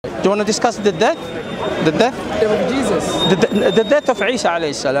Do you want to discuss the death? The death? Of Jesus. The death of Isa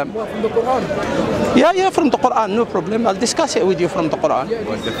alayhi salam. What, from the Quran? Yeah, from the Quran, no problem. I'll discuss it with you from the Quran.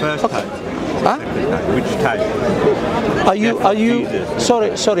 What, the first time? Huh? Which time? Are you,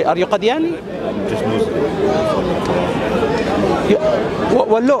 sorry, are you Qadiani? Just Muslim.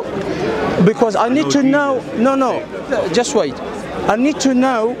 Well, look, because I need to know, no, just wait. I need to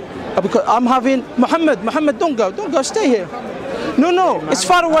know, because I'm having, Muhammad, don't go, stay here. No, it's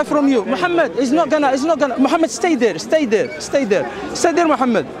far away from you. Muhammad, it's not gonna, Muhammad, stay there,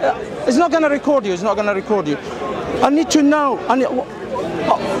 Muhammad. It's not gonna record you, I need to know,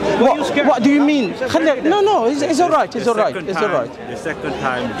 what do you mean? No, it's all right. The second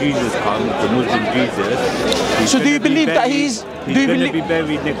time Jesus comes, the Muslim Jesus. So do you believe that he's going to be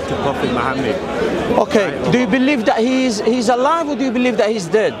buried next to Prophet Muhammad? Okay. Do you believe that he's alive, or do you believe that he's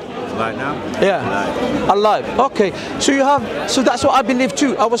dead? Right now? Yeah. Alive. Okay. So that's what I believe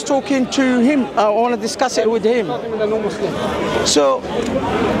too. I was talking to him. I want to discuss it with him. So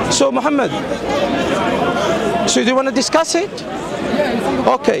Muhammad. So do you want to discuss it?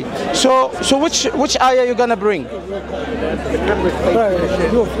 Okay, so which ayah are you gonna bring?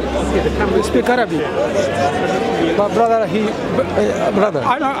 Speak Arabic. But brother, brother.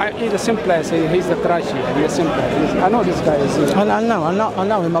 I know he's a simple. He's the Karachi. He's a simple. I know this guy is. I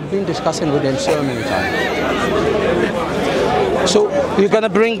know him. I've been discussing with him so many times. So you're gonna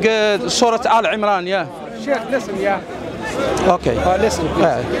bring Surah Al Imran, yeah? Sheikh, listen, yeah. Okay. Listen,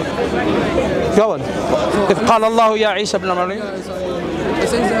 please. Go on. إذ قال الله يا عيسى ابن مريم. It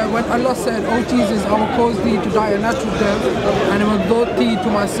says when Allah said, "Oh Jesus, I will cause thee to die a natural death, and I will devote thee to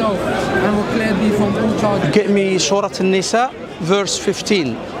myself, and will clear thee from all charges." Get me Surah An-Nisa, verse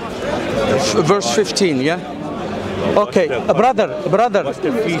 15. Verse 15, yeah? Okay, brother. What's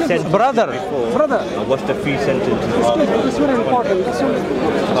the free sentence? Brother. What's the free sentence? It's very important.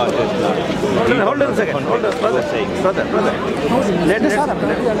 Hold on a second. Brother. Let us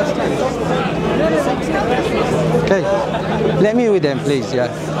okay. Let me with them, please, yeah.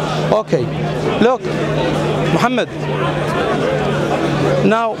 Okay. Look, Muhammad.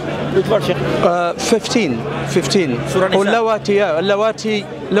 Now, 15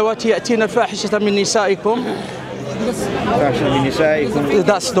 اللواتي يأتين الفاحشة من نسائكم.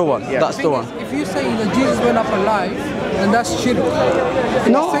 That's the one. That's the one. If you say that Jesus went up alive, then that's shirk.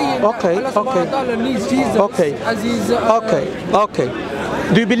 No. Okay. Okay. As his, Okay.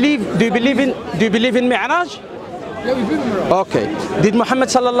 Do you believe in Mi'raj? Yeah, we believe in Mi'raj. Okay. Did Muhammad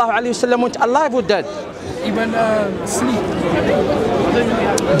sallallahu alayhi wa sallam went alive or dead? Even asleep.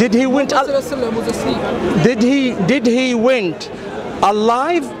 Did he went? Muhammad was asleep. Did he went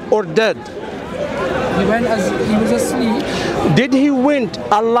alive or dead? He was asleep. Did he went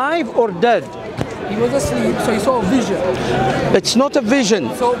alive or dead? He was asleep, so he saw a vision. It's not a vision.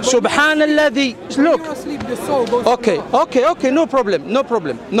 Subhanalladhi. Look. When you're asleep, the soul goes. Okay. No problem.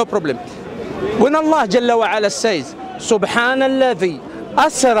 When Allah Jalla wa Ala says, Subhanalladhi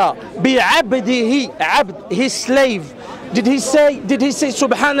asra bi'abdihi, his slave. Did he say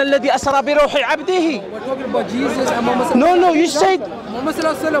Subhanalladhi asra bi ruhi abdihi? We're talking about Jesus and Muhammad. No, you said Muhammad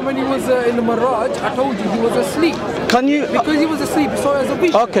when he was in the Miraj, I told you he was asleep. Can you? Because he was asleep, he saw it as a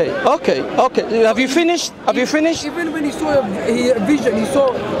vision. Okay. Have you finished? Even when he saw a vision, he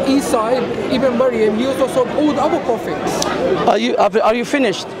saw Isa, even Maryam, he also saw all the other prophets. Are you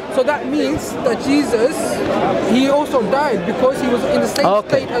finished? So that means that Jesus, he also died because he was in the same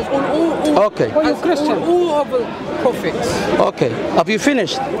state as all other prophets. Okay. Have you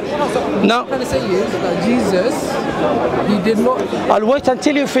finished? No. What I'm trying to say is that Jesus, he did not. I'll wait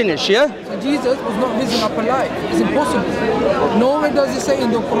until you finish, yeah? So Jesus was not risen up alive. It's impossible. Nowhere does it say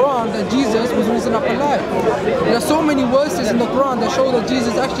in the Quran that Jesus was risen up alive. There are so many verses in the Quran that show that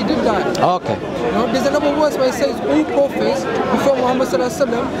Jesus actually did die. Okay. You know, there's another verse where it says all prophets before Muhammad also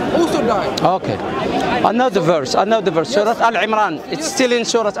died. Okay. Another verse. Surah Al-Imran. It's still in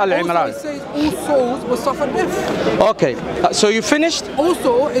Surah Al-Imran. Also it says all souls will suffer death. Okay. So you finished?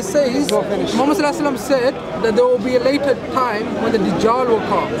 Also it says, Muhammad said that there will be a later time when the Dajjal will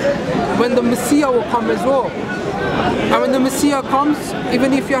come, when the Messiah will come as well. And when the Messiah comes,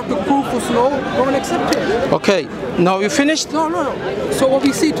 even if you have to prove for snow, go and accept it. Okay. Now you finished? No. So what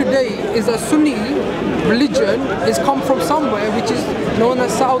we see today is that Sunni religion is come from somewhere which is known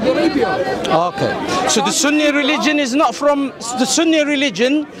as Saudi Arabia. Okay. So the Sunni religion is not from the Sunni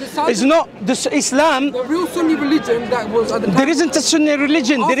religion. Is not the Islam. The real Sunni religion that was at the time. There isn't a Sunni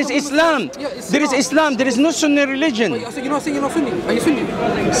religion. There is Islam. There is Islam. There is no Sunni religion. So you're not saying you're not Sunni? Are you Sunni?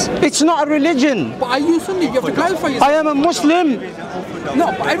 It's not a religion. But are you Sunni? You have to clarify. hellfire. I am a Muslim. No,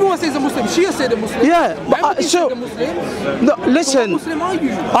 but everyone says a Muslim. Shia said a Muslim. Yeah, but so so a Muslim. no, So what listen. Muslim are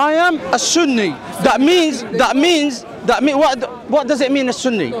you? I am a Sunni. That means what does it mean a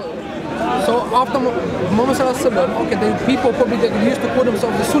Sunni? So after Muhammad Sallallahu Alaihi Wasallam, okay, the people probably they used to call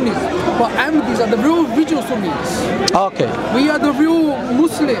themselves the Sunnis, but Ahmedis are the real original Sunnis. Okay. We are the real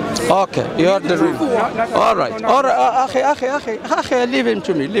Muslims. Okay, you are the real. truthful one. All right. Akhi, leave him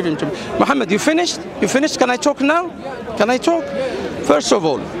to me. Muhammad, you finished? You finished? Can I talk now? Can I talk? First of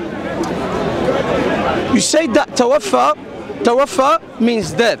all, you say that tawaffa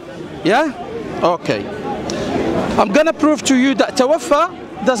means death. Yeah? Okay. I'm gonna prove to you that tawaffa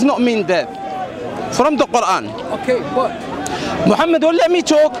does not mean death from the Quran. Okay, but Muhammad, let me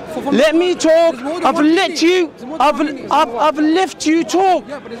talk. Let me talk. I've let you talk.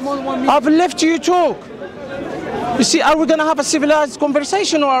 yeah, but there's more than one meaning. I've left you talk. You see, are we gonna have a civilized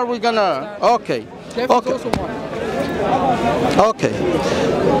conversation or are we gonna? Okay. Death is Okay. also one. Okay.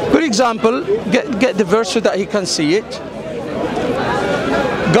 For example, get the verse so that he can see it.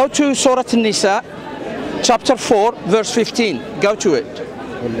 Go to Surah An-Nisa, chapter 4, verse 15. Go to it.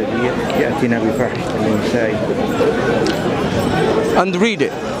 والذي يأتينا بفاحشة من نسائهم And read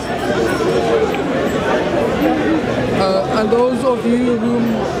it. And those of you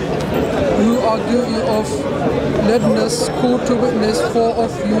who are guilty of lewdness, call to witness 4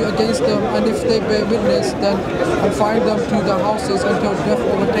 of you against them, and if they bear witness, then confine them to their houses until death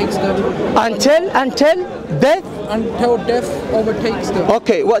overtakes them. Until death overtakes them.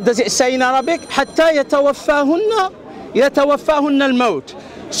 Okay, what does it say in Arabic? حتى يتوفاهن الموت.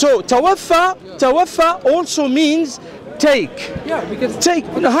 So tawaffa also means take. Yeah, because Take.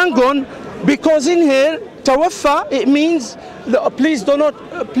 Hang on, because in here tawaffa it means. Please do not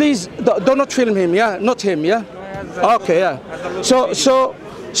film him. Yeah, not him. Yeah. Okay. Yeah. So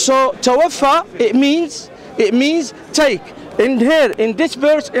tawaffa it means take. In here in this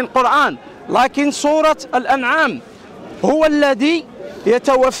verse in Quran, like in Surah Al-An'am, هو الذي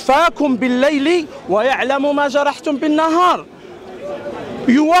يتوفاكم بالليل ويعلم ما جرحتم بالنهار.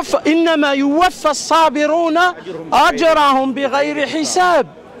 إنما يوفى الصابرون أجرهم بغير حساب.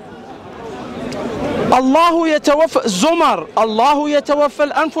 الله يتوفى الزمر، الله يتوفى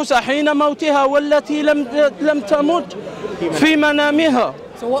الأنفس حين موتها والتي لم تمت في منامها.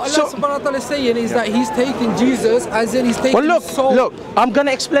 So what Allah subhanahu wa ta'ala is saying is that He's taking Jesus as in He's taking his soul. Look, I'm going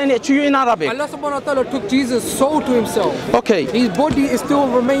to explain it to you in Arabic. Allah subhanahu wa ta'ala took Jesus' soul to Himself. Okay. His body is still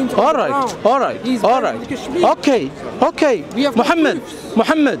remains on the ground. All right. He's buried in Kashmir. Okay. We have Muhammad,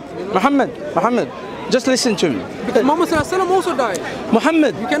 just listen to me. Because Muhammad Sallallahu Alaihi Wasallam also died.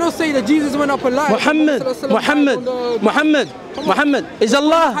 Muhammad, You cannot say that Jesus went up alive. Muhammad, is The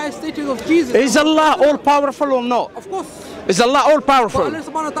Allah, highest status of Jesus. is Allah all powerful or not? Of course. Is Allah all But powerful? Allah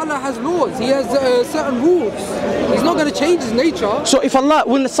subhanahu wa ta'ala has laws. He has certain rules. He's not going to change His nature. So if Allah,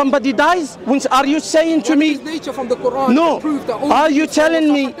 when somebody dies, are you saying to His me? nature from the Quran No. to prove that all Are you these souls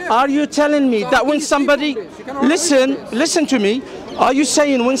telling me? suffer death. Are you telling me So that how when can you speak somebody, on this? You cannot argue this. listen to me? Are you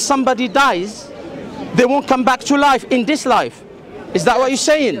saying when somebody dies, they won't come back to life in this life? Is that what you're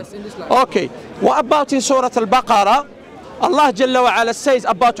saying? Yes, in this life. Okay. What about in Surah Al-Baqarah? Allah Jalla wa Ala says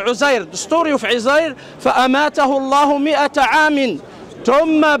about Uzair, the story of Uzair, فَأَمَاتَهُ اللَّهُ مِئَةَ عَامٍ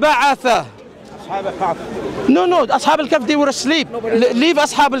ثُمَّ بَعَثَهُ. No, Ashab al-Kahf, they were asleep. Leave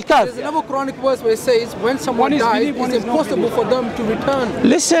Ashab al-Kahf. There's another Quranic verse where it says when someone dies, it's impossible for them to return.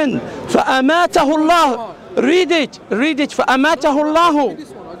 Listen, فَأَمَاتَهُ اللَّهُ. Read it. فَأَمَاتَهُ اللَّهُ. This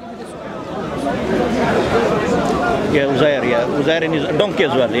one, I'll give you this one. Yeah, Uzair and his donkey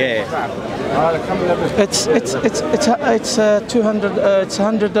as well. Yeah. It's 200. It's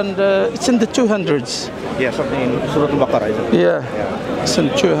 100 and it's in the 200s. Yeah, something in Surah Al-Baqarah, is it? Yeah, it's in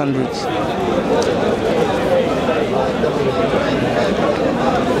the 200s.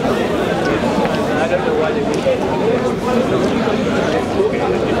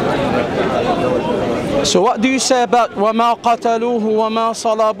 So what do you say about وَمَا قَتَلُوهُ وَمَا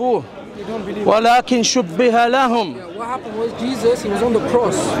صَلَبُوهُ وَلَكِنْ شُبِّهَ لَهُمْ. What happened was Jesus, He was on the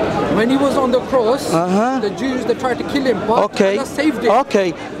cross. When He was on the cross, the Jews, they tried to kill Him, but Allah saved Him.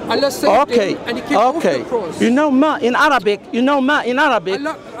 Allah saved Him and He came off the cross. You know ma in Arabic.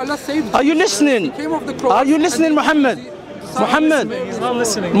 Allah saved Him. Are you listening? He came off the cross. Are you listening, Muhammad? He's not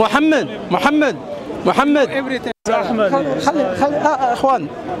listening. Muhammad. Everything. اخوان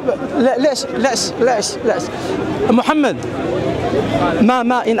let's Muhammad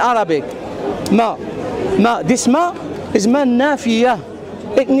ma in Arabic ma this ma is ma nafiya.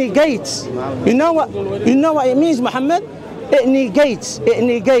 It negates. You know what it means, Muhammad? It negates.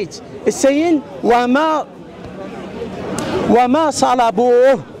 It's saying وما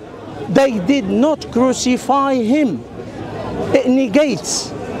صلبوه they did not crucify him. It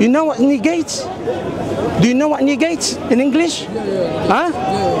negates. You know what negates? Do you know what negates in English?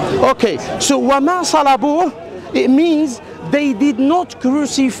 Huh? Okay, so وَمَا صَلَبُوهُ, it means they did not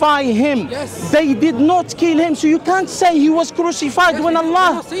crucify him. Yes. They did not kill him. So you can't say he was crucified when I'm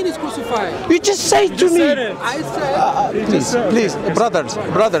Allah. not saying he's crucified. You just say to me. I said. Please, brothers,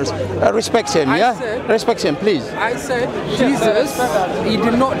 respect him, yeah? said- Respect him, please. I said Jesus, he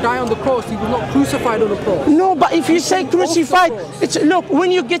did not die on the cross. He was not crucified on the cross. No, but if you say came off the crucified, cross. it's look,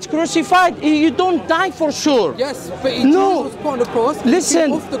 when you get crucified, you don't die for sure. Yes, but No. Jesus was put on the cross. He Listen,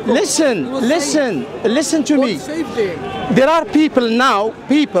 came off the cross. He was listen to saved. me. God saved him. There are people now,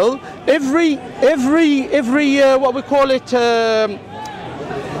 every what we call it,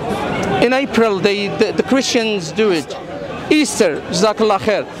 in April, the Christians do it. Easter, Jazakallah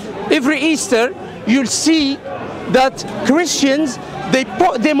khair. Every Easter, you'll see that Christians, they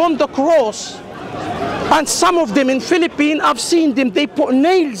put them on the cross. And some of them in Philippines, I've seen them, they put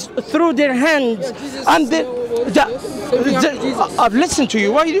nails through their hands. Jesus And is, Jesus. I've listened to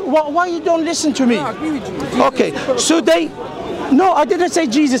you. Why you don't listen to me? I agree with you. Jesus Okay, is the so no, I didn't say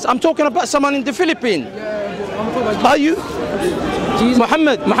Jesus. I'm talking about someone in the Philippines. I'm talking about Are you? Jesus.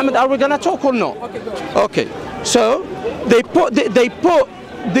 Muhammad, are we gonna talk or no? Okay, go. Okay, so they put the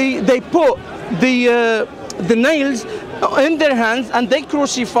nails in their hands and they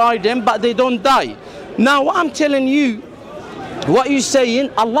crucify them, but they don't die. Now what I'm telling you, what you're saying,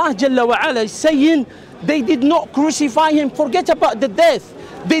 Allah Jalla wa Ala is saying they did not crucify him. Forget about the death.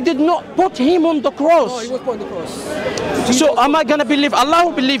 They did not put him on the No, cross. he was put on the cross. So am I gonna believe Allah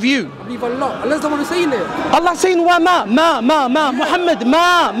or believe you? Believe Allah. Allah's the one who's saying it. Allah saying Muhammad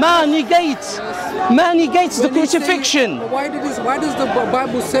negates the When he say- crucifixion. why does the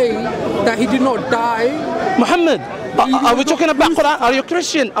Bible say that he did not die? Muhammad, are we was talking not about Quran? Are you a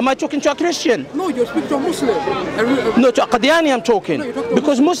Christian? Am I talking to a Christian? No, you're speaking to a Muslim. No, to a Qadiani I'm talking. No, you're talking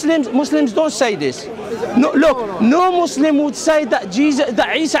Because Muslims don't say this. No, look, no Muslim would say that Isa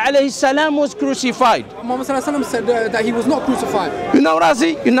alayhi salam was crucified. Muhammad sallallahu alaihi wasallam said that he was not crucified. You know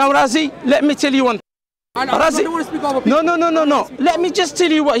Razi? Let me tell you one. I Razi, don't want to speak about people. no. Let me just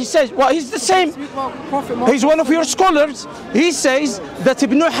tell you what he says. Well, he's the same. Speak about Prophet Muhammad. He's one of your scholars. He says that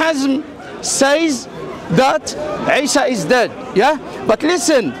Ibn Hazm says that Isa is dead. Yeah? But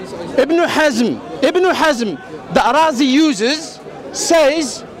listen, Ibn Hazm that Razi uses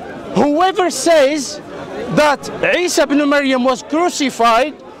says, whoever says that Isa ibn Maryam was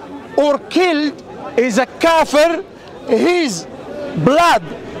crucified or killed is a kafir. His blood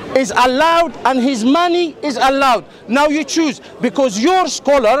is allowed and his money is allowed. Now you choose, because your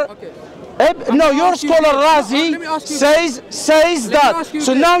scholar, your scholar Razi says that.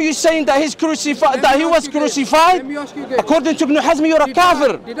 So now you're saying that he's crucified, that he was crucified. Let me ask you again. According to Ibn Hazm, you're a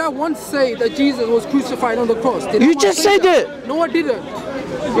kafir. Did I once say that Jesus was crucified on the cross? Did I You once just say said that? it. No, I didn't.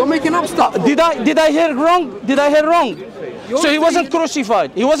 You're making up stuff. Did I hear wrong? You're So he wasn't saying-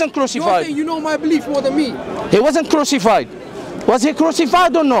 crucified. He wasn't You're saying crucified. you know my belief more than me. He wasn't crucified. Was he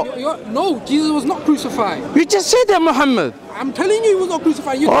crucified or not? No, Jesus was not crucified. You just said that, Muhammad. I'm telling you he was not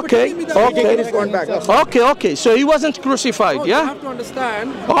crucified. You're Okay, telling me that okay. So he wasn't crucified, No, You yeah? have to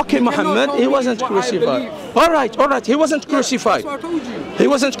understand. Okay, you cannot Muhammad, tell he me wasn't what I crucified. believe. All right, he wasn't crucified. That's what I told you. He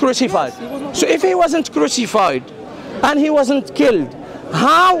wasn't crucified. Yes, he was not So if he wasn't crucified and he wasn't killed,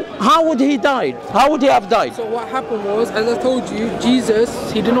 how would he die? How would he have died? So what happened was, as I told you, Jesus,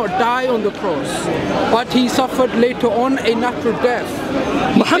 he did not die on the cross, but he suffered later on a natural death.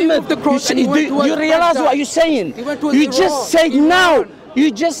 Muhammad, off the cross and he went do towards you realize Baghdad. what you're saying? He went towards You Iraq, just said Iran. now.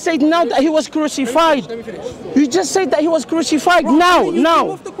 You just said now that he was crucified. Let me finish. You just said that he was crucified Bro, now. you came Now,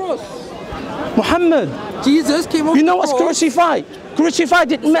 off the cross. Muhammad, Jesus came off you know the what's cross. crucified?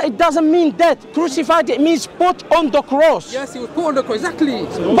 Crucified, it doesn't mean death. Crucified, it means put on the cross. Yes, he was put on the cross. Exactly.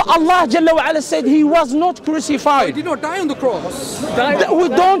 But Allah Jalla wa Ala said he was not He crucified. did not die on the cross. We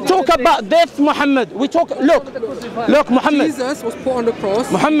don't talk about death, Muhammad. We talk, look, Muhammad. Jesus was put on the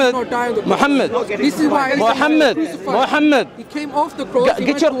cross. Muhammad, He did not die on the cross. Muhammad, This is why Muhammad, he was crucified. Muhammad. He came off the cross. He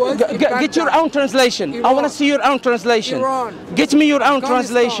Get went towards get your Baghdad, own translation. I Iran, want to see your own translation. Iran, Get me your own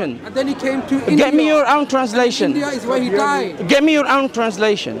Afghanistan, translation. And then he came to India. Get me your own translation. India is where he died. Get me your own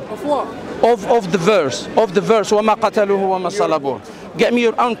translation Of what? of the verse. وَمَا قَتَلُوهُ وَمَا صَلَبُوهُ. Get me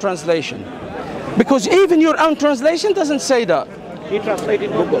your own translation. Because even your own translation doesn't say that. He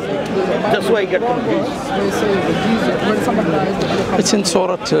translated Google. That's why he got confused. They say that Jesus, when someone dies, It's in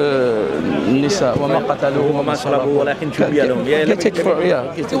Surah Nisa. وَمَا قَتَلُوهُ وَمَا صَلَبُوهُ. ولكن شبه لهم. Get it for,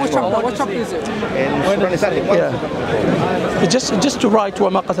 yeah. Get it what for. chapter? What chapter is it? And Surah Nisa, I think, Yeah. Just to write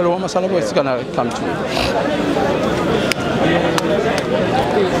وَمَا قَتَلُوهُ وَمَا صَلَبُوهُ, it's gonna come to you.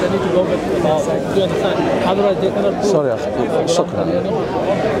 say they need to go back to the side. Do you understand? Otherwise they cannot prove. Sorry,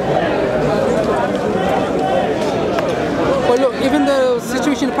 But look, even the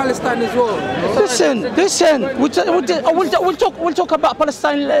situation in Palestine as well. Listen. We'll talk about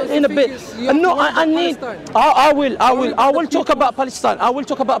Palestine in a bit. No, I need. I will talk about Palestine. I will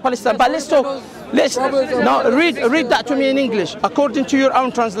talk about Palestine. But let's talk. Now read that to me in English, according to your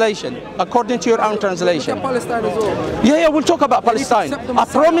own translation. According to your own translation. Palestine as well. Yeah, we'll talk about Palestine. I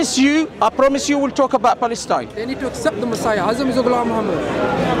promise you, we'll talk about Palestine. They need to accept the Messiah. Hazm is Ghulam Muhammad.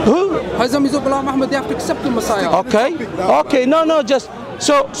 Who? Hazm is Ghulam Muhammad. They have to accept the Messiah. Okay. No, just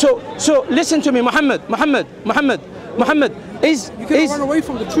so listen to me, Muhammad is. You can run away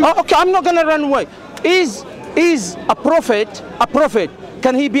from the truth. Okay, I'm not gonna run away. Is a prophet a prophet?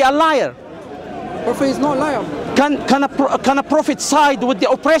 Can he be a liar? Prophet is not a liar. Can a prophet side with the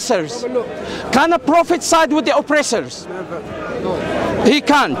oppressors? Can a prophet side with the oppressors? No. He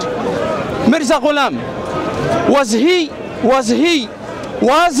can't. Mirza Ghulam, was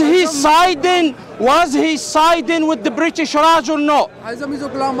he siding with the British Raj or not? Hazm is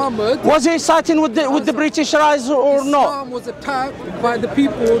Ghulam Muhammad. Was he siding with the British Raj or not? Islam was attacked by the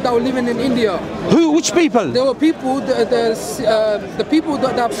people that were living in India. Which people? There were people, the people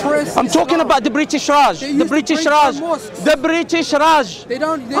that oppressed. I'm talking about the British Raj. The British Raj. The British Raj.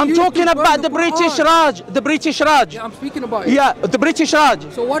 I'm talking about the British Raj. The British Raj. Yeah, I'm speaking about it. Yeah, the British Raj.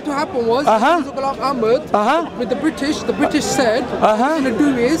 So what happened was, Ghulam Ahmad, with the British said, what they're going to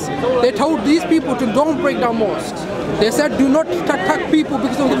do is, they told these people to don't break down mosques. They said do not attack people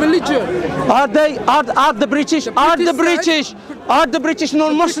because of the religion. Are the British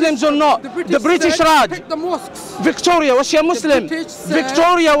non-Muslims or not? The British Raj. Protect the mosques. Victoria, was she a Muslim?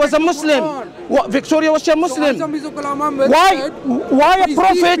 Victoria was a Muslim. What? Victoria was she a Muslim? Why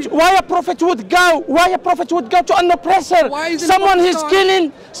a prophet would go to an oppressor? Someone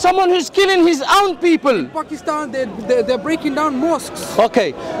who's killing his own people. In Pakistan, they're breaking down mosques.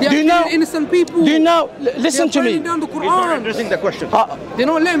 Okay. Do you know innocent people? Do you know? Listen to me. Down the Quran. Addressing the question. They're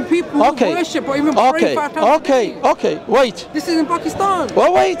not letting people worship or even pray 5 times. Okay. Wait. This is in Pakistan.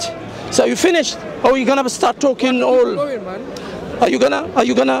 Well, wait. So you finished? Or are you gonna start talking all? Going, man. Are you gonna?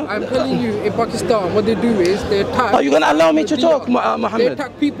 I'm telling you, in Pakistan, what they do is they attack. Are you gonna allow me to talk, Muhammad? They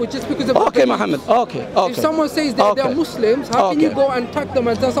attack people just because of. Okay, Muhammad. Okay. If someone says that they are Muslims, how can you go and attack them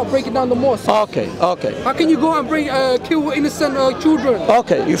and then start breaking down the mosque? Okay. How can you go and kill innocent children?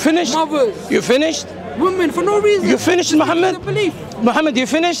 Okay, you finished? Mothers. You finished? Women for no reason. You finished, Muhammad? Belief. Muhammad, you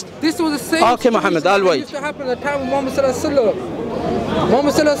finished? This was the same. Okay, Muhammad, I'll wait. Used to happen at the time of Muhammad Sallallahu Alaihi Wasallam.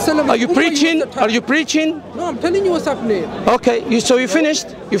 Muhammad Sallallahu Alaihi Wasallam. Are you preaching? Are you preaching? No, I'm telling you what's happening. Okay, so you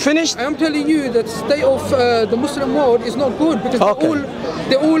finished? You finished? I am telling you that the state of the Muslim world is not good because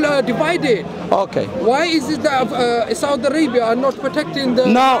they're all divided. Okay. Why is it that Saudi Arabia are not protecting the?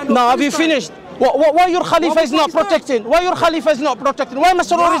 No, have you finished? Why your Khalifa is not protecting? Why your Khalifa is not protecting? Why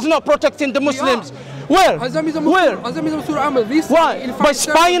Masroor is not protecting the Muslims? Where? Where? Why? By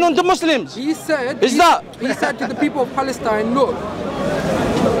spying on the Muslims. He said. He said to the people of Palestine, look,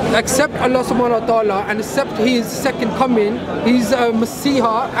 accept Allah subhanahu wa ta'ala and accept his second coming, his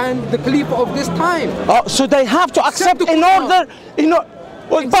Messiah and the Khalifa of this time. So they have to accept in order,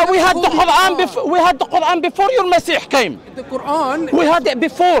 but we had the Quran before your Messiah came. The Quran. We had it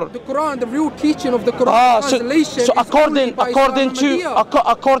before. The Quran, the real teaching of the Quran translation. So according to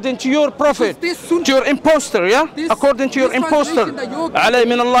your prophet, to your imposter, yeah? According to your imposter. Right,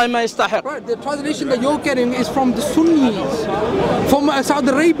 the translation that you're getting is from the Sunnis, from Saudi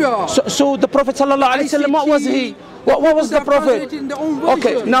Arabia. So the Prophet sallallahu alaihi wasallam, what was he? What was the prophet?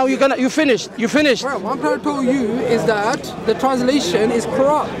 Okay, now you finished. Right, what I'm trying to tell you is that the translation is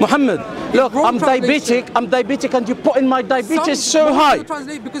corrupt. Muhammad, look, I'm diabetic, and you put in my diabetes so high. Because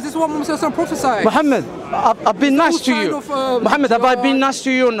this is what Muhammad prophesied. Muhammad, I've been nice to you. Muhammad, have I been nice to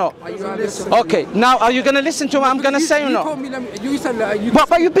you or not? Okay, now are you gonna listen to what I'm gonna say or not?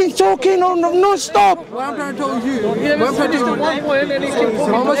 But you've been talking non-stop. What I'm trying to tell you, Muhammad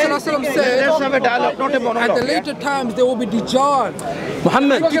said at the later times there will be Dajjal.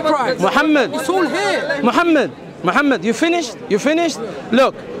 Muhammad, it's all here. Muhammad, you finished?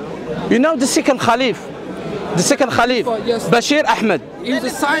 Look, you know the second Khalif, yes. Bashir Ahmed. He's a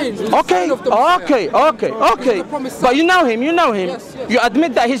sign. Okay. But you know him. Yes. You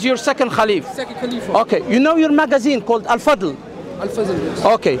admit that he's your second Khalif. Second Khalifa. Okay, you know your magazine called Al-Fadl. Yes.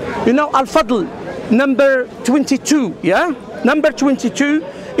 Okay, you know Al-Fadl number 22, yeah? Number 22,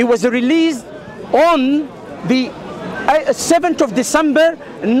 it was released on the 7th of December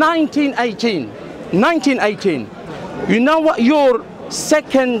 1918. You know what your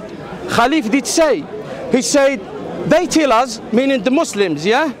second Khalif did say? He said, they tell us, meaning the Muslims,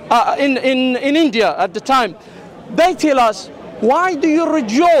 yeah, in India at the time, they tell us, why do you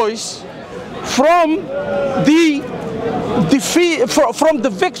rejoice from the defeat, from the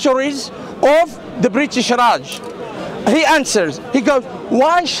victories of the British Raj? He answers, he goes,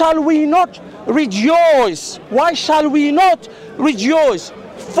 why shall we not rejoice? Why shall we not rejoice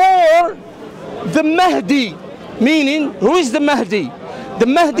for the Mahdi? Meaning, who is the Mahdi? The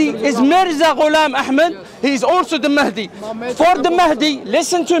Mahdi is Mirza Ghulam Ahmed. He is also the Mahdi. For the Mahdi,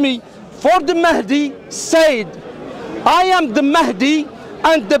 listen to me, for the Mahdi said, I am the Mahdi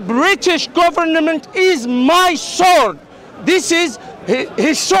and the British government is my sword. This is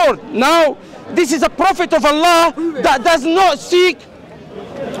his sword. Now, this is a prophet of Allah that does not seek.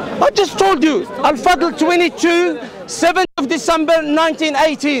 I just told you, Al-Fadl 22, 7th of December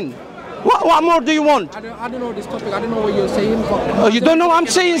 1918. What more do you want? I don't know this topic. I don't know what you're saying. You don't know? I'm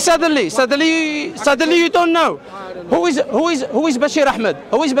saying suddenly you don't know. Who is Bashir Ahmed?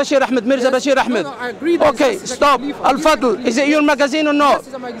 Who is Bashir Ahmed? Mirza Bashir Ahmed. No, I agree that okay, stop. Al-Fadl, is it your magazine or not? Yes,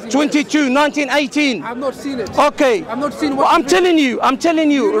 it's a magazine. 22, 1918. I've not seen it. Okay. I've not seen well, what. I'm telling you.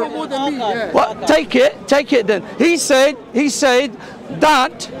 You know more than me. Yeah. Well, take it then. He said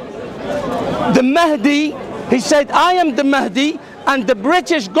that the Mahdi, he said, I am the Mahdi and the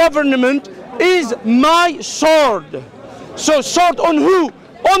British government is my sword. So sword on who?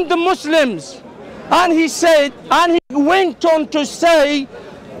 On the Muslims. And he said, and he went on to say,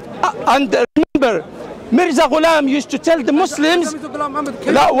 and remember, Mirza Ghulam used to tell the Muslims,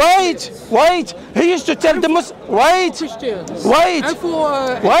 no, wait, he used to tell the Muslims, wait,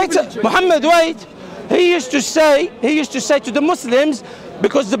 Muhammad, wait. He used to say to the Muslims,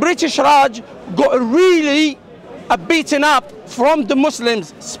 because the British Raj got really beaten up from the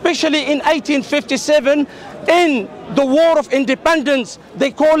Muslims, especially in 1857 in the War of Independence.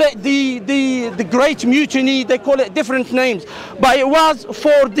 They call it the Great Mutiny, they call it different names, but it was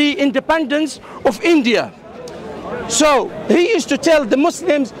for the independence of India. So he used to tell the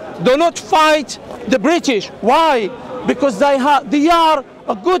Muslims, do not fight the British. Why? Because they are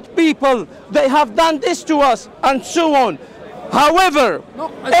a good people, they have done this to us, and so on. However,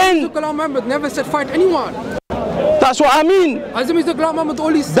 Muhammad never said fight anyone. That's what I mean.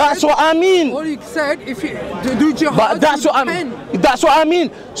 That's what I mean. All he said, if you do jihad, but that's what I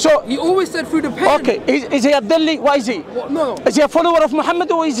mean. So he always said through the pen. Okay, is he a Delhi? Why is he? Well, no. Is he a follower of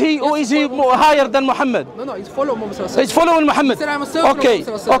Muhammad, or is he higher than Muhammad? No, he's following Muhammad. He's following Muhammad. He said, I'm a servant of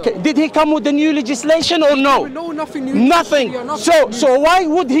Muhammad. Okay. Did he come with the new legislation or no? No, nothing new. Nothing. So why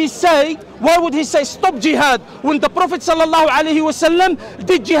would he say? Why would he say stop jihad when the Prophet sallallahu alaihi wasallam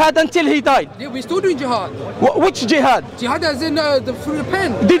did jihad until he died? Yeah, we're still doing jihad. Which jihad? Jihad as in through the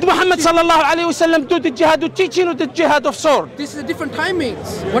pen. Did Muhammad sallallahu alaihi wasallam do the jihad of teaching or the jihad of sword? This is different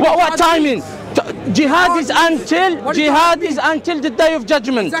timings. What timing? Jihad is until the day of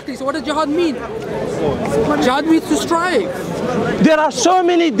judgment. Exactly. So what does jihad mean? Jihad means to strive. There are so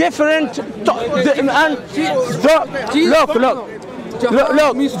many different. Look.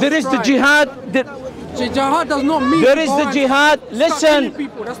 There is the jihad. Jihad does not mean. There is the jihad. Listen.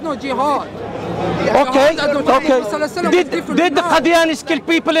 People. That's not jihad. Okay. Did the Qadianis kill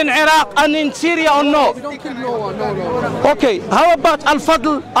people in Iraq and in Syria or no? We don't kill no one. No. Okay. How about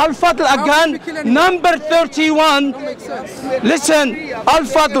Al-Fadl? Al-Fadl again, number 31. Listen,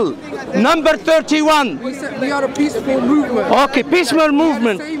 Al-Fadl, number 31. We are a peaceful movement. Okay, peaceful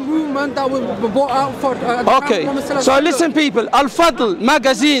movement. The same movement that was brought out for. Okay. So listen, people. Al-Fadl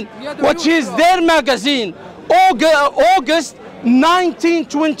magazine, which is their magazine, August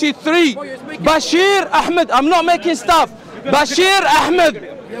 1923. Bashir Ahmed, I'm not making stuff. Bashir Ahmed.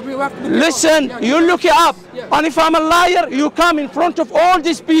 Listen, you look it up. And if I'm a liar, you come in front of all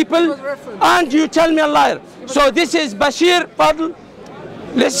these people and you tell me a liar. So this is Bashir Fadl.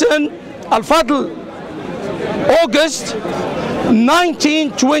 Listen, Al-Fadl, August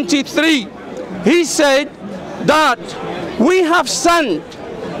 1923. He said that we have sent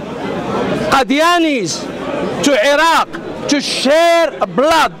Qadianis to Iraq to share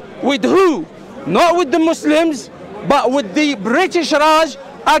blood with who? Not with the Muslims, but with the British Raj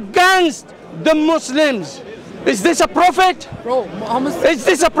against the Muslims. Is this a prophet? Bro, Muhammad. Is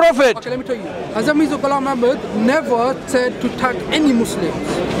this a prophet? Okay, let me tell you. Hazm Muhammad never said to attack any Muslims.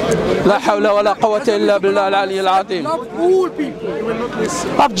 لا حول ولا قوة إلا بالله العلي العظيم. Love all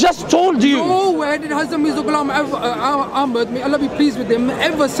people. I've just told you. Nowhere did Hazm Muhammad, may Allah be pleased with him,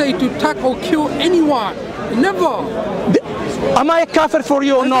 ever say to attack or kill anyone. Never. Am I a kafir for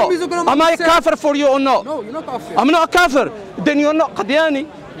you or not? Am I a kafir for you or not? No, you're not kafir. I'm not a kafir. Then you're not Qadiani.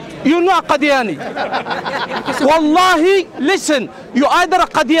 You're not a Qadiani. Wallahi, listen. You're either a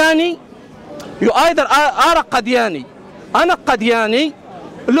Qadiani You either are a Qadiani. أنا قدياني.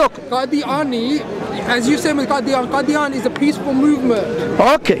 Look. Qadiani, as you say with Qadian is a peaceful movement.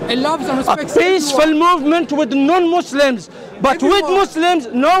 Okay. It loves and respects a peaceful everyone. movement with non-Muslims, but Everyone. with Muslims,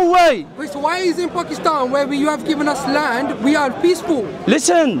 no way. So why is in Pakistan, where you have given us land, we are peaceful?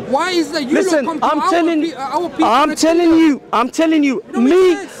 Listen. Why is that you Listen, don't come to I'm telling our you, don't me,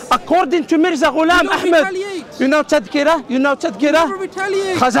 make sense. according to Mirza Ghulam don't Ahmed, retaliate. you know Tadhkira? You know Tadhkira? Never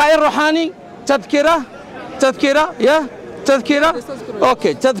retaliate. Khazair Rouhani, Tadhkira? Tadhkira? Yeah? Tadhkira? Yes, that's correct.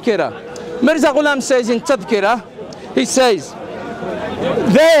 Okay, Tadhkira. Mirza Ghulam says in Tadhkira, he says,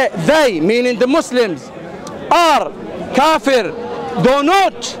 they, meaning the Muslims, are kafir, do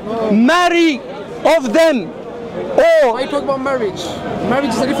not marry of them. Or Why talk about marriage?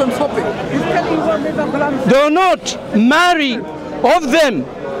 Marriage is a different topic. do not marry of them,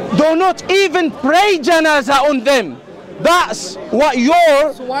 do not even pray janazah on them. That's what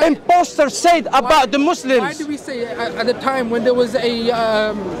your why- imposter said about the Why Muslims. do we say at the time when there was a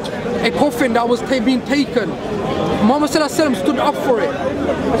coffin that was being taken, Muhammad ﷺ stood up for it.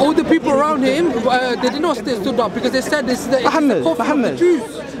 All the people around him, they did not stood up because they said this is the coffin of the Jews.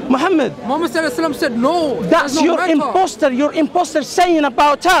 Muhammad, Muhammad ﷺ said no. that's does not your matter. imposter saying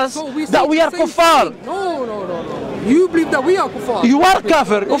about us So we say that we the are same kuffar. thing. No. You believe that we are kuffar. You are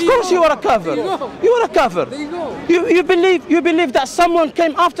kafir. There Of you course go. you are a kafir. There you go. You are a kafir. There you go. You believe that someone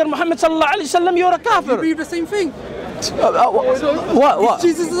came after Muhammad sallallahu alaihi wasallam. You are a You kafir. believe the same thing. What?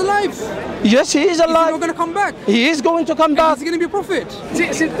 Jesus is alive. Yes, he is He's not alive. going to come back. He is going to come back. He's going to be a prophet.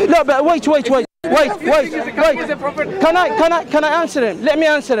 No, but wait. Can I answer him? Let me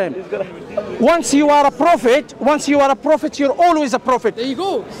answer him. Once you are a prophet, you're always a prophet. There you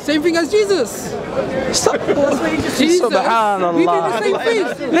go. Same thing as Jesus. Jesus. Subhanallah. We did the same thing.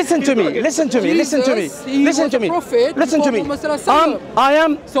 Listen to me. Jesus, he was a prophet before Muhammad sallallahu alaihi wasallam. I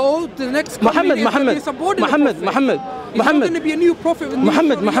am So the next coming is going to be a subordinate prophet. He's not going to be a new prophet with new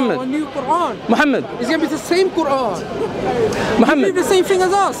Sharia or new Quran. Muhammad. It's going to be the same Quran. Muhammad. You believe the same thing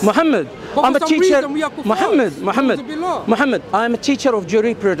as us. Muhammad, But I'm a for some teacher. reason we are kuffar. Muhammad, I'm a teacher of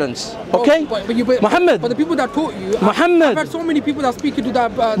jurisprudence. Okay? But the people that taught you, Muhammad. I've had so many people that speak to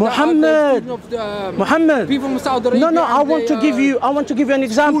that. Muhammad. Muhammad. People from Saudi Arabia. No, I want to give you an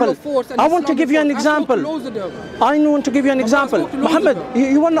example. I want to give you an example. I want to give you an example. Muhammad,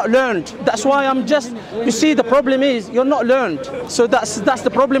 you are not learned. That's why I'm just, you see, the problem is you're not learned. So that's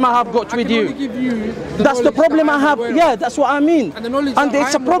the problem I have got with you. That's the problem I have. Yeah, that's what I mean. And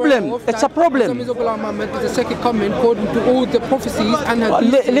it's a problem. It's a problem. The second coming according to all the prophecies and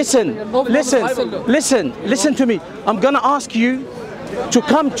Listen to me. I'm gonna ask you to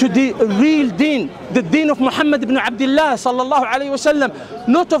come to the real deen, the deen of Muhammad ibn Abdullah sallallahu alaihi wasallam,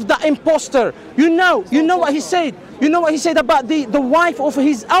 not of the imposter. You know what he said. You know what he said about the wife of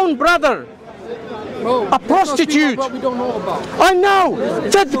his own brother. Bro, A prostitute. we don't know about. I know.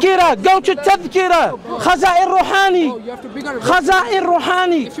 Tadhkira. Go to Tadhkira. Khazair Rouhani. You have to bring out Khazair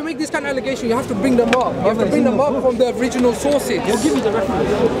Rouhani. If you make this kind of allegation, you have to bring them up. You have to bring them up from the original sources. We'll give you the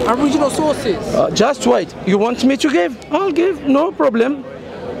reference. Original sources. Just wait. You want me to give? I'll give. No problem.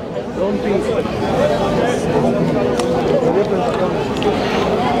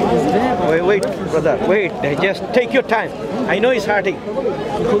 Wait, brother, wait. Just take your time. I know it's hurting.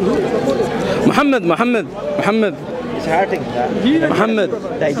 Muhammad. It's hurting. Muhammad.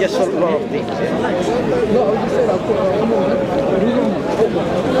 Digest a lot of things.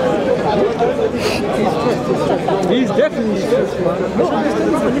 He's definitely stressed, man.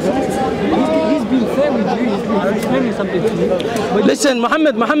 He's been fair with you. He's been explaining something to you. Listen,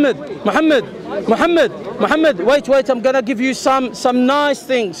 Muhammad. Wait. I'm gonna give you some nice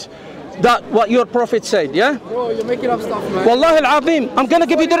things. That what your prophet said, yeah? Bro, you're making up stuff, man. Wallahi al-Azim, I'm gonna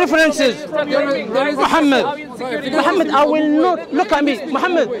give you the references. Muhammad, I will not look at me.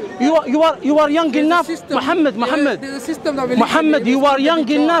 Muhammad, you are young enough. Muhammad, you are young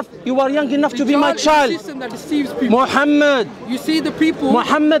enough. You are young enough to be my child. Muhammad, you see the people.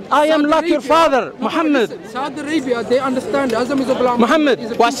 Muhammad, I am like your father. Muhammad. Saudi Arabia, they understand Hazm is a Ghulam. Muhammad,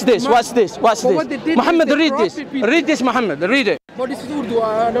 watch this. Muhammad, read this. Read this, Muhammad. Read it. But this is Urdu.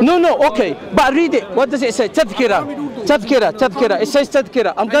 I don't No, okay. But read it. What does it say? Tadhkira. It says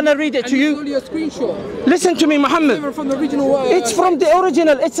Tadhkira. I'm gonna read it to It's you. only a screenshot. Listen to me, Muhammad. Even from the original. It's from the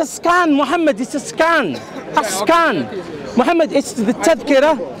original. It's a scan, Muhammad. It's a scan. A scan. Muhammad, it's the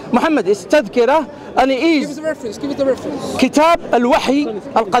Tadhkira. Muhammad, it's Tadhkira. And it Give us is the reference. Give us the reference. Kitab al-Wahi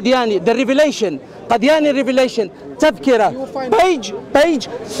al-Qadiani. The revelation. Qadiani revelation. Tadhkira. Page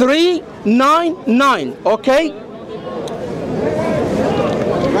 399. Okay?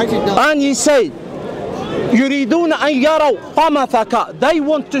 And he said, يريدون أن يروا قمثك. They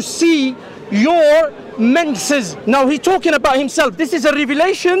want to see your menses. Now he's talking about himself. This is a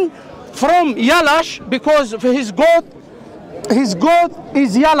revelation from Yalash, because his God is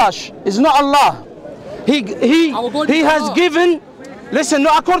Yalash, is not Allah. He has given. Listen,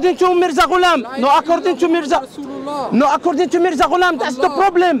 not according to Mirza Ghulam, not according to Mirza Ghulam. That's the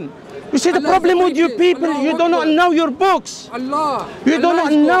problem. You see, the problem with you people, you do not know your books. You do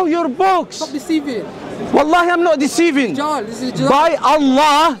not know your books. Stop deceiving. Wallahi, I'm not deceiving. By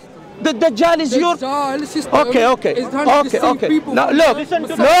Allah, the Dajjal is your... Okay. Now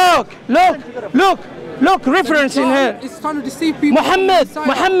look, reference in here. It's trying to deceive people. Muhammad.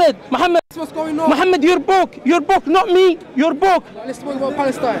 What's going on? Muhammad, your book, not me, your book. Let's speak about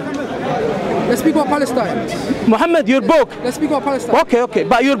Palestine. Muhammad, your book. Let's speak about Palestine. Okay,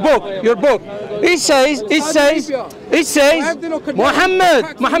 but your book. It says,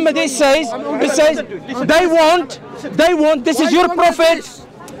 Muhammad, it says, they want, this is your prophet.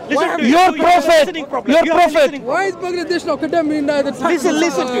 Your prophet. Why is Bangladesh not condemning the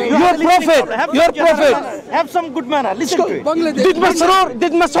Listen to it. Your prophet. Have some good manner. Listen to it. Did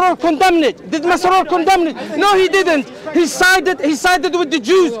Masroor condemn it? No, he didn't. He sided with the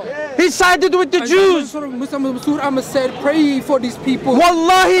Jews. Masroor Ahmed said, pray for these people.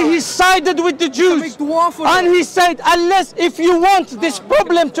 Wallahi, he sided with the Jews. And he said, unless if you want this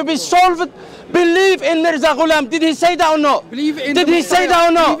problem to be solved, believe in Mirza Ghulam. Did he say that or not? Did he say that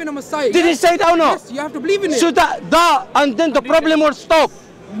or not? Yes, you have to believe in it. So that and then the problem will stop.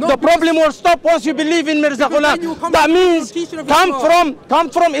 The problem will stop once you believe in Mirza Ghulam. That means come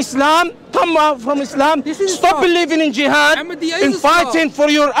from Islam. Stop believing in jihad, in fighting for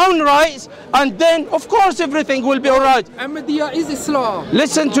your own rights, and then of course everything will be alright. Ahmediya is Islam.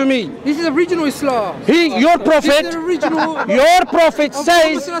 Listen to me. This is original Islam. Your prophet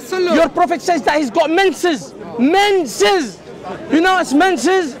says that he's got menses. You know it's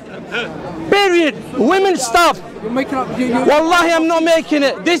menses? Period. Women stuff. You're making up. Wallahi, I'm not making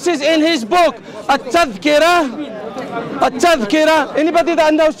it. This is in his book, At-Tadhkira. Anybody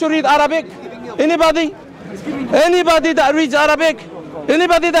that knows to read Arabic? Anybody that reads Arabic?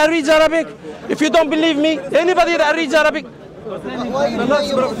 If you don't believe me, anybody that reads Arabic?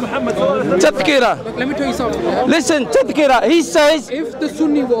 Tadhkira. Let me tell you something. Yeah? Listen, Tadhkira. He says, if the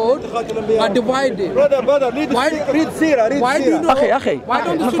Sunni world are divided, why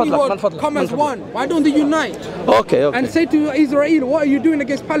don't the Sunni world come as one? Why don't they unite? Okay. And say to Israel, what are you doing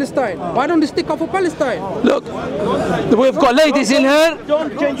against Palestine? Why don't they stick up for Palestine? Look, we've got ladies in here.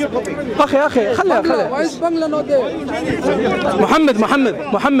 Don't change your topic. Why is Bangla not there?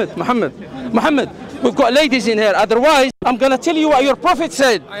 Muhammad, we've got ladies in here. Otherwise, I'm going to tell you what your prophet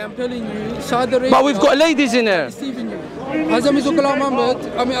said. I am telling you, Saudi Arabia. But we've got ladies in here. Deceiving you. Hazm is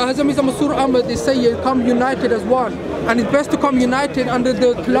Masroor Ahmed is saying, come united as one. And it's best to come united under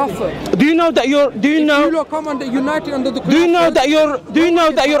the Khilafah. Do you know that you're united under the Khilafah? Do you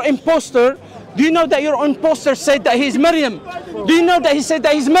know that your imposter? Do you know that your imposter said that he's Maryam? Do you know that he said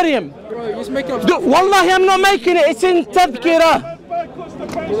that he's Maryam? Bro, you're just making up. Wallahi, I'm not making it. It's in Tadhkira.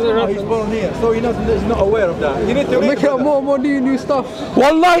 He's born here, so he's not aware of that. You need to make up more new stuff.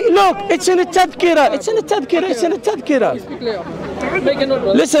 Wallahi, look, it's in a Tadhkira.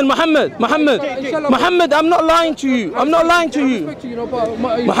 Listen, Muhammad, I'm not lying to you.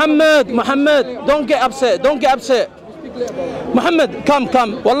 Muhammad, don't get upset. Muhammad,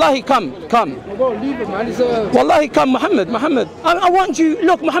 come. Wallahi, come. Wallahi, come, Muhammad. I want you.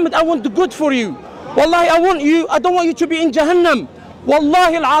 Look, Muhammad, I want the good for you. Wallahi, I don't want you to be in Jahannam.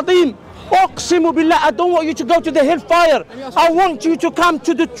 Wallahi al-Azim. Aqsimu billah, I don't want you to go to the hellfire. I want you to come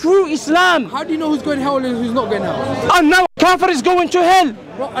to the true Islam. How do you know who's going to hell and who's not going to hell? And now Kafir is going to hell.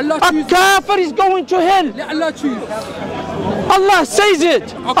 A Kafir is going to hell. Let Allah choose. Allah says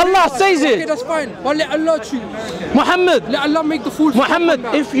it. Okay, that's fine. But let Allah choose. Muhammad. Let Allah make the fools. Muhammad,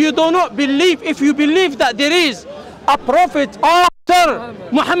 if you believe that there is a prophet after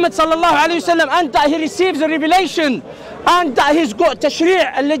Muhammad sallallahu alayhi wasallam and that he receives a revelation and that he's got tashri'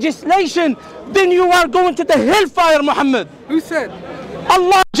 legislation, then you are going to the hellfire, Muhammad. Who said?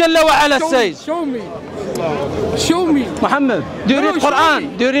 Allah Jalla wa Ala says. Show me. Muhammad, do you read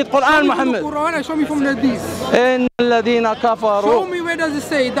Quran? Muhammad? Show me from the hadith. إن الذين كفروا. Show me where does it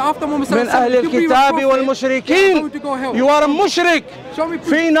say that after Muhammad من أهل الكتاب والمشركين. You are a mushrik.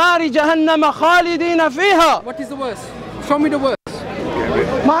 في نار جهنم خالدين فيها. What is the verse? Show me the verse.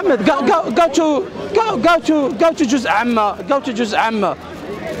 Muhammad, go to Juz' Amma.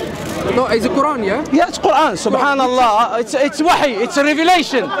 No, it's the Quran, yeah? Yeah, it's Quran. Subhanallah. It's wahi. It's a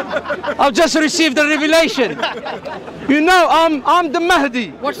revelation. I've just received a revelation. You know, I'm the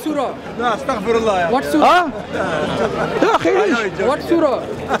Mahdi. What surah? لا استغفر الله. What surah? يا أخي ليش؟ What surah?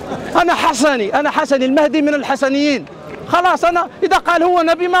 أنا حسني، أنا حسني المهدي من الحسنيين. خلاص أنا إذا قال هو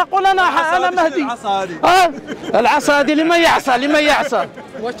نبي ما أقول أنا مهدي. العصا هذه لمن يعصى لمن يعصى.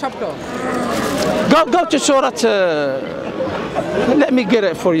 What chapter? Go to Surah. Let me get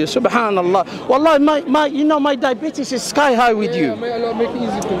it for you. Subhanallah. Wallah, my diabetes is sky high with you. May Allah make it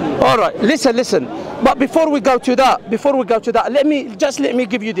easy for you. All right, listen. But before we go to that, let me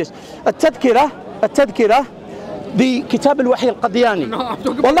give you this. التذكرة بكتاب الوحي القدياني.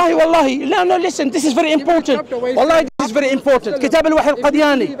 والله no, listen, this is very important. والله this is very important. كتاب الوحي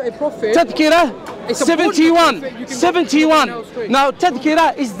القدياني. تذكرة 71. Now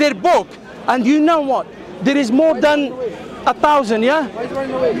تذكرة is their book, and you know what? There is more than 1,000, yeah?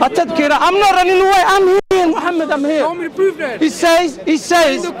 التذكرة. I'm not running away. I'm here, Muhammad. I'm here. Show me the proof then. He says. In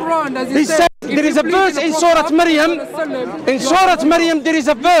the Quran, does it say? There is a verse in Surah Maryam. In Surah Maryam, there is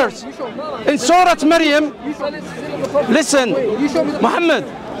a verse. In Surah Maryam, listen, Muhammad.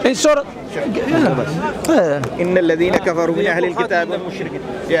 In Surah. إن الذين كفروا من أهل الكتاب والمشركين.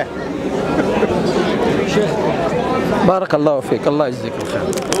 بارك الله فيك. الله يجزيك الخير.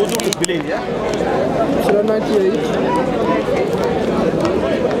 Surah 98.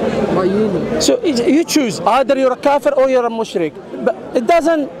 So you choose, either you're a kafir or you're a mushrik. But it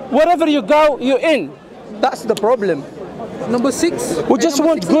doesn't, wherever you go, you're in. That's the problem. Number 6. We just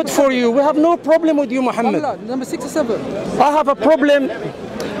want good for you. We have no problem with you, Muhammad. Number 6 or 7. I have a problem.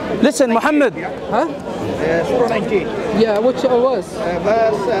 Listen, Muhammad. Huh? Surah 19. Yeah, which it was?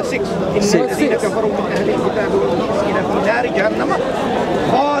 Verse 6. إن الذين كفروا من أهل الكتاب والمشركين في نار جهنم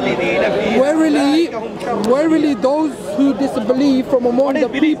خالدين فيها. Verily those who disbelieve from among the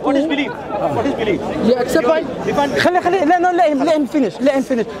people. What is belief? What is belief? Yeah, except let him finish.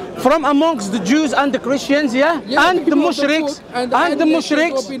 From amongst the Jews and the Christians, and the mushriks, and the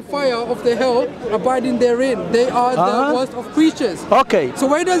mushriks in fire of the hell abiding therein. They are the worst of creatures. Okay. So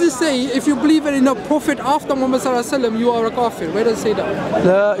where does it say if you believe in a prophet after Muhammad sallallahu alaihi wasallam, you are a kafir? Where does it say that?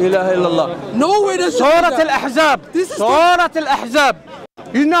 La ilaha illallah. Nowhere does it say Surah that. Al-Ahzab. Surah Al-Ahzab.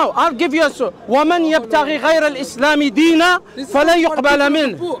 You know, I'll give you a surah. وَمَنْ يَبْتَغِي غَيْرَ الْإِسْلَامِ دِينًا فَلَنْ يُقْبَلَ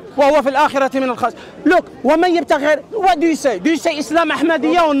مِنْهُ وَهُوَ فِي الْآخِرَةِ مِنَ الْخَاسِرِينَ. Look, وَمَنْ يَبْتَغِي غَيْرَ. What do you say? Do you say Islam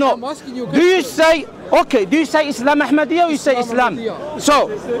Ahmediya or no? I'm asking you. Do you say, okay, do you say Islam Ahmediya or you say Islam? So,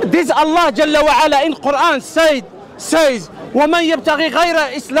 this Allah Jalla wa Ala in Quran says, وَمَنْ يَبْتَغِي غَيْرَ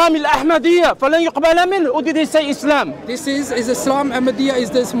إِسْلَامِ الْأَحْمَدِيَّةِ فَلَنْ يُقْبَلَ مِنْهُ. Or did he say Islam? This is Islam. Ahmediya is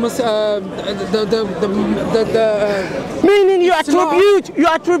this meaning you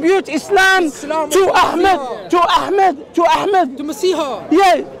attribute Islam to Ahmed. To Messiah.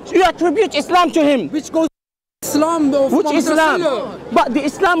 Yeah, you attribute Islam to him. Which goes Islam of Which Muhammad Islam? sallallahu. But the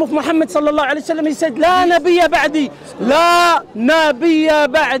Islam of Muhammad sallallahu alaihi wasallam, he said, لا نبي بعدي, لا نبي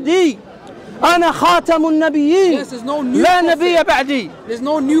بعدي. أنا خاتم النبيين. Yes, there's no new لا prophet. نبي بعدي. There's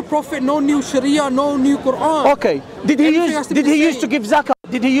no new prophet, no new Sharia, no new Quran. Okay. Did he used to give zakah?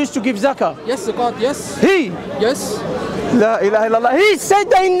 Did he used to give zakah? Yes, God, yes. He? Yes. La ilaha illallah. He said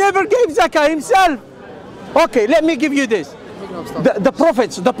that he never gave zakah himself. Okay, let me give you this. The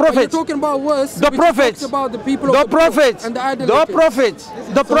prophets. But you're talking about worse. The prophets. About the people The of prophets. and the The idolatry. prophets.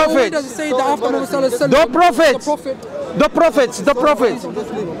 The So where does it prophets. say that after Muhammad sallallahu alaihi wasallam, The prophets. the prophet? The prophets. The prophets.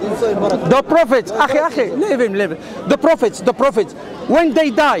 The prophets. Akhi, leave him. The prophets. When they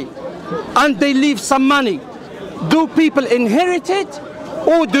die and they leave some money, do people inherit it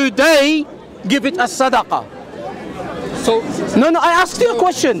or do they give it as sadaqah? So No, I asked you a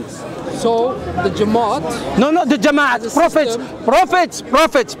question. So the Jamaat. No, the Jama'at. Prophets.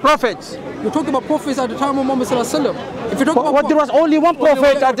 You're talking about prophets at the time of Muhammad sallallahu alaihi wasallam. If you're talking about There was only one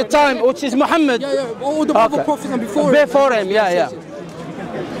prophet at the time, which is Muhammad. all the other prophets and before him, yeah.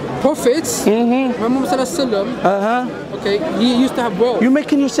 Prophets, when Muhammad sallallahu alaihi wasallam, okay, he used to have wealth. You're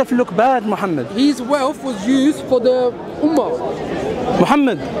making yourself look bad, Muhammad. His wealth was used for the Ummah.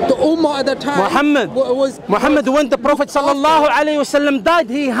 Muhammad. The Ummah at that time Muhammad, when the Prophet sallallahu alaihi wasallam died,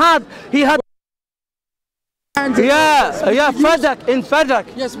 he had Fadak, in Fadak.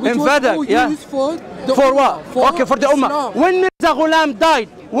 Yes, which in was Fadak, used for the for Ummah. what? For the Ummah. When Mirza Ghulam died,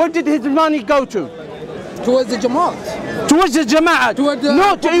 where did his money go to? Towards the Jamaat. Towards the Jama'at.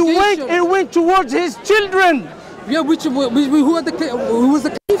 No, it went towards his children. Yeah, who was the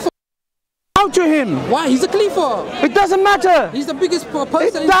caliph? How to him. Why? He's a Khalifa. It doesn't matter. He's the biggest person.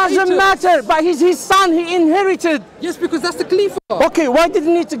 It doesn't matter. But he's his son. He inherited. Yes, because that's the Khalifa. Okay, why didn't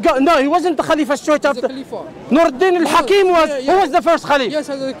he need to go? No, he wasn't the Khalifa straight after. Khalifa. Nuruddin al-Hakim was. Who was the first Khalif? Yes,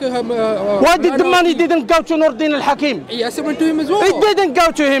 why did the money didn't go to Nuruddin al-Hakim? Yes, it went to him as well. It didn't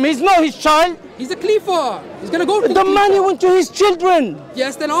go to him. He's not his child. He's a Khalifa. He's going to go to the money went to his children.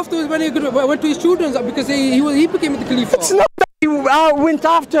 Yes, then afterwards when he went to his children because he became the Khalifa. It's not that he went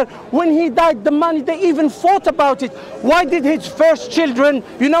after. When he died, the money, they even thought about it. Why did his first children,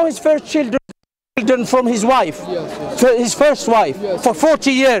 you know his first children from his wife, his first wife, for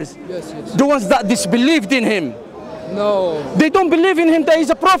 40 years, the ones that disbelieved in him. No. They don't believe in him that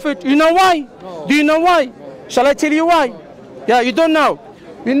he's a prophet. You know why? No. Do you know why? Shall I tell you why? Yeah, you don't know.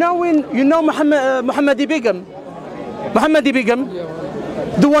 You know Ahmediya Begum? Ahmediya Begum?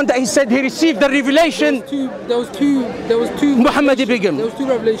 The one that he said he received the revelation. There was two. Ahmediya Begum. There was two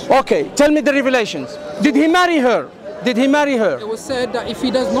revelations. Okay, tell me the revelations. Did he marry her? Did he marry her? It was said that if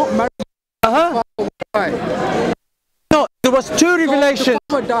he does not marry, no, there was two revelations.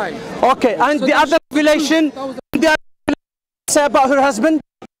 So the father died. Okay, and so the other revelation, say about her husband?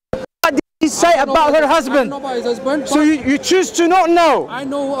 What did he say about her husband? I don't know about his husband. So you choose to not know? I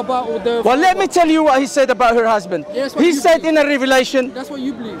know about the... Well, let me tell you what he said about her husband. Yes, he said in a revelation... That's what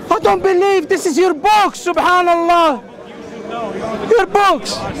you believe. I don't believe. This is your books, subhanallah. Your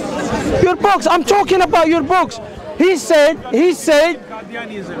books. Your books. I'm talking about your books. He said that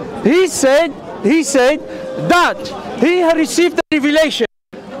he had received the revelation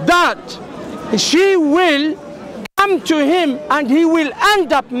that she will come to him and he will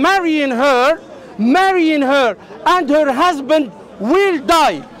end up marrying her, and her husband will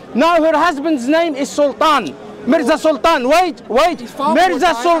die. Now her husband's name is Sultan. Mirza Sultan, wait, Mirza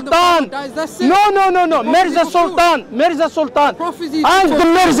Sultan. No, Mirza Sultan. And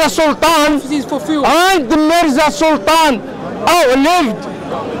the Mirza Sultan outlived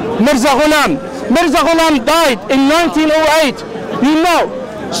Mirza Ghulam. Mirza Ghulam died in 1908. You know,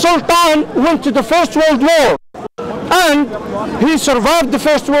 Sultan went to the First World War and he survived the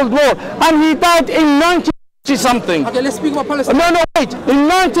First World War and he died in 1940-something. Okay, let's speak about Palestine. No, wait. In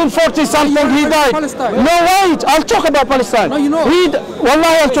 1940-something he died. Palestine. No, wait. I'll talk about Palestine. No, you know.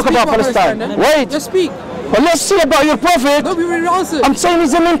 Wallahi, I'll talk about Palestine. Wait. Just speak. Well, let's see about your prophet. No, we will answer. I'm saying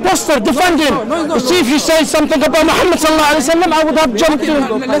he's an impostor. Defend him. No. See if you say something about Muhammad sallallahu alaihi wasallam, I would have jumped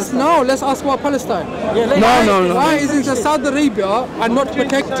in. Let's ask about Palestine. No. Why isn't Saudi Arabia and not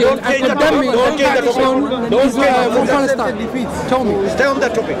protecting and condemning the action from Palestine? Tell me. Stay on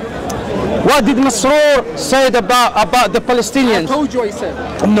that topic. What did Masroor say about the Palestinians? I told you what he said.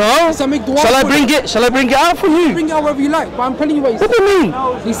 No. Shall I bring it? Shall I bring it out for you? Bring it out wherever you like, but I'm telling you what he said. What do you mean?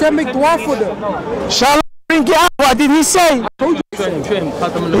 He said make dua for them. Shall I bring it out? What did he say? I told you. He said, no.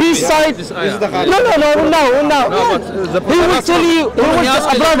 He will tell you,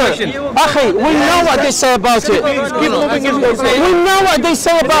 brother, Akhi, we know what they say about it. We know what they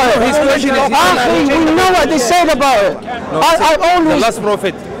say about it. Akhi, we know what they said about it. I always... The last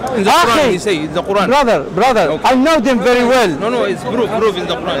prophet. In the Quran, he say, in the Quran. Brother, Okay. I know them very well. No, it's proof in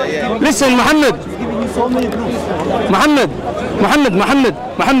the Quran. Listen, Muhammad.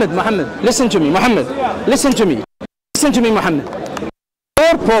 Listen to me, Muhammad. Listen to me, Muhammad.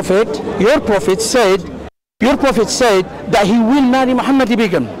 Your prophet said that he will marry Ahmediya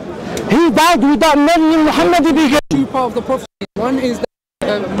Begum. He died without marrying Ahmediya Begum. Two parts of the prophecy. One is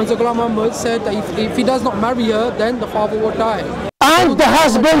that Mirza Ghulam Ahmad said that if he does not marry her, then the father will die. And the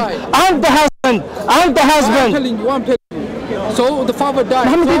husband. I'm telling you. So the father died.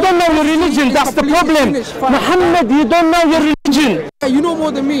 Muhammad, you don't know your religion. That's the problem. Muhammad, you don't know your religion. Yeah, you know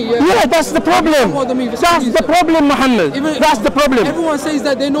more than me. Yeah, that's the problem. That's the problem, Muhammad. That's the problem. Everyone says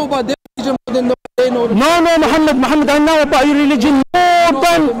that they know about their religion more than they know. No, Muhammad, I know about your religion more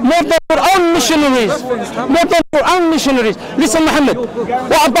than your own missionaries. Listen, Muhammad,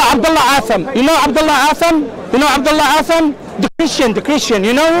 what about Abdullah Atham? You know Abdullah Atham? The Christian,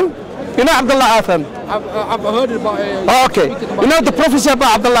 you know him? You know Abdullah Atham? I've heard about it. Okay. You know the prophecy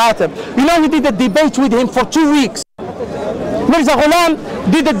about Abdullah Atham? You know he did a debate with him for 2 weeks. Mirza Ghulam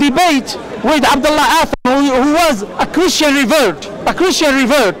did a debate with Abdullah Atham, who was a Christian revert.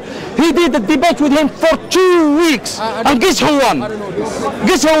 He did a debate with him for 2 weeks. And guess who won?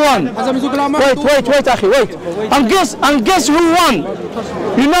 Guess who won? Wait, Akhi, wait. And guess who won?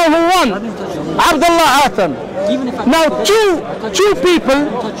 You know who won? Abdullah Atham. Now two people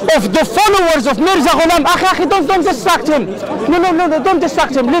of the followers of Mirza Ghulam. Akhi, don't distract him. No, don't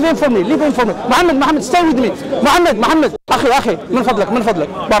distract him. Leave him for me. Muhammad, stay with me. Muhammad. Akhi, من فضلك.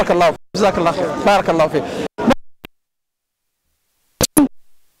 بارك الله فيك. جزاك الله خير. بارك الله فيك.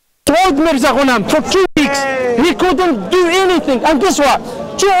 told Mirza Ghulam for 2 weeks he couldn't do anything, and guess what?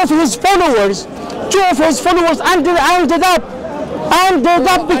 Two of his followers ended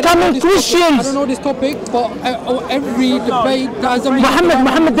up becoming Christians. I don't know this topic, but every debate that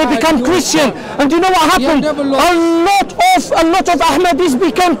Muhammad, they become Christian, and you know what happened? A lot of Ahmadis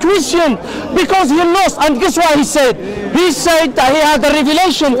became Christian because he lost. And guess what he said? He said that he had a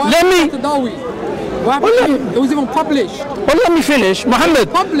revelation. It was even published. Well, let me finish, Muhammad.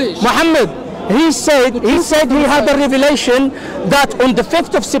 He said he had a revelation that on the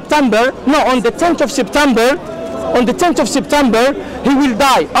 5th of September, no, on the 10th of September. On the 10th of September, he will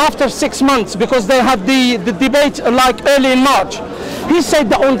die after 6 months because they have the debate like early in March. He said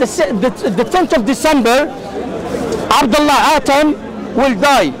that on the 10th of December, Abdullah Atam will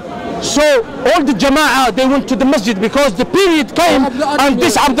die. So all the Jama'ah, they went to the masjid because the period came and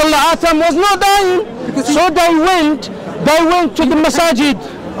this Abdullah Atam was not dying. So they went to the masjid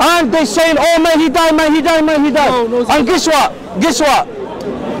and they saying, oh, may he die, may he die, may he die. And guess what?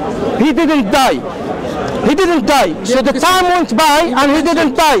 He didn't die. He didn't die. So the time went by and he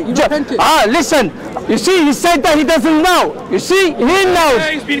didn't die. Listen. You see, he said that he doesn't know. You see, he knows.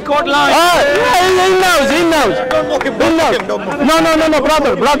 He's been caught lying. He knows. No,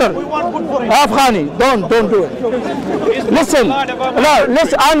 brother. Afghani, don't do it. Listen.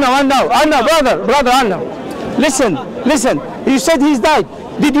 Listen. I know, brother, I know. Listen. You said he's died.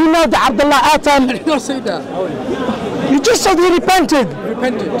 Did you know that Abdullah Atam? I did not say that. You just said he repented.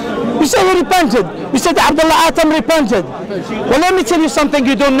 You said he repented. You said that Abdullah Atam repented. Well, let me tell you something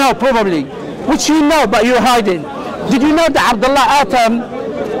you don't know, probably, which you know, but you're hiding. Did you know that Abdullah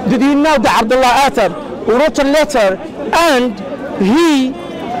Atam wrote a letter and he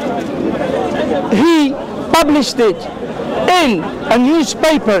published it in a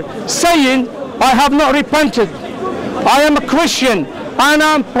newspaper saying, I have not repented. I am a Christian and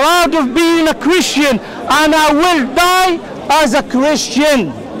I'm proud of being a Christian and I will die as a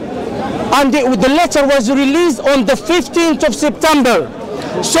Christian. And the letter was released on the 15th of September.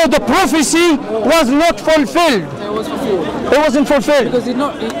 So the prophecy was not fulfilled. It wasn't fulfilled. Because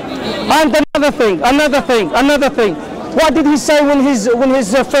and another thing. What did he say when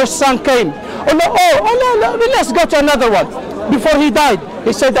his first son came? Let's go to another one. Before he died,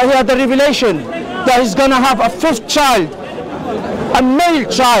 he said that he had a revelation that he's going to have a 5th child, a male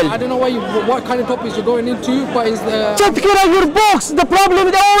child. I don't know what kind of topics you're going into, but it's the... Take care of your books. The problem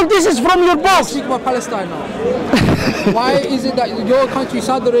with all this is from your books. Speak about Palestine now. Why is it that your country,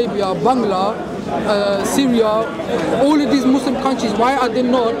 Saudi Arabia, Bangla, Syria, all of these Muslim countries, why are they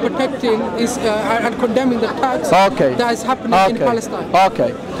not protecting and condemning the attacks that is happening in Palestine?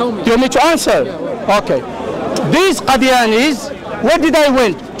 Okay. Tell me. Do you want me to answer? Yeah, okay. These Qadianis, where did they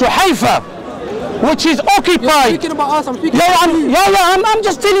went? To Haifa, which is occupied. You're speaking about us, I'm speaking about you. I'm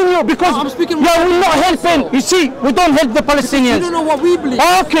just telling you because we're not helping. You see, we don't help the Palestinians. You don't know what we believe.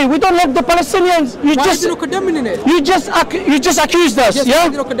 Okay, we don't help the Palestinians. Why are you not condemning it? You just accused us, yes, you're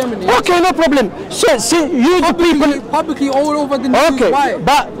not condemning it. Okay, no problem. So, you publicly, the people... Publicly all over the news. Okay, why?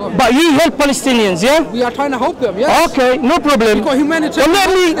 But you help Palestinians, yeah? We are trying to help them, yes. Okay, no problem. Because humanitarian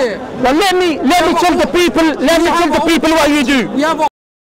let me tell the people what you do. We have